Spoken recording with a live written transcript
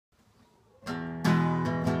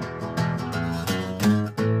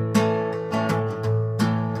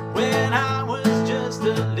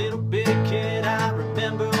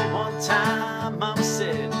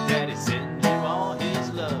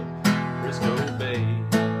Bay.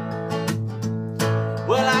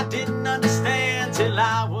 Well, I didn't understand till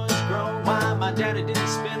I was grown why my daddy didn't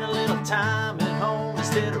spend a little time at home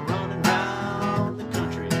instead of running around the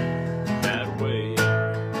country that way.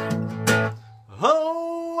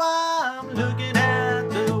 Oh, I'm looking at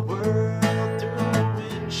the world through the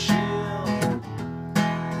windshield,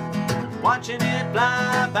 watching it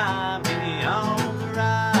fly by me on the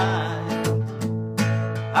ride.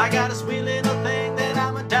 I got a sweet little thing that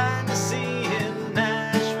I'm a dying to see in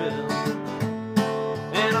Nashville,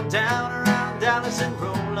 and I'm down around Dallas and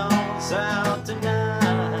roll on south tonight.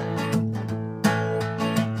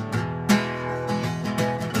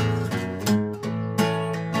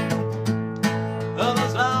 Oh,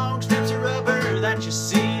 those long strips of rubber that you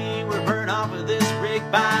see were burnt off of this rig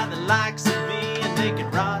by the likes of me, and they can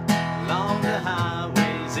rot along the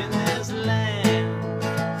highways in this land.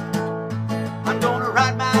 I'm gonna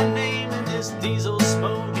write my name in this diesel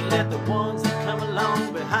smoke and let the ones that come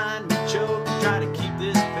along behind me choke and try to keep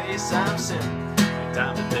this pace I'm setting the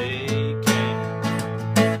time that they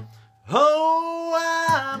can. Oh,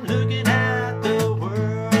 I'm looking at the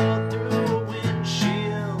world through a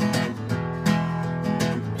windshield,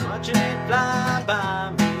 watching it fly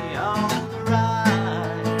by me on the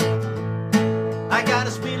ride. I got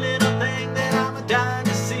a sweet little thing that I'm a dying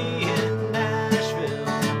to see in Nashville,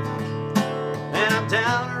 and I'm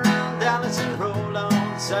down around Dallas and roll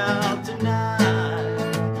on south tonight.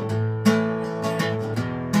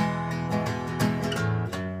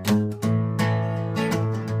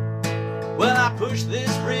 Well, I pushed this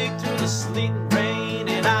rig through the sleet and rain,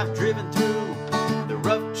 and I've driven through the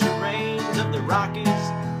rough terrains of the Rockies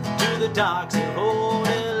to the docks of old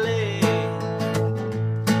LA.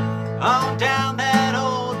 On down that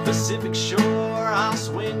old Pacific shore, I'll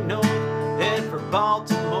swing north, head for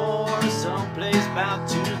Baltimore, someplace about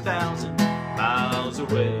 2,000 miles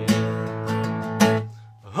away.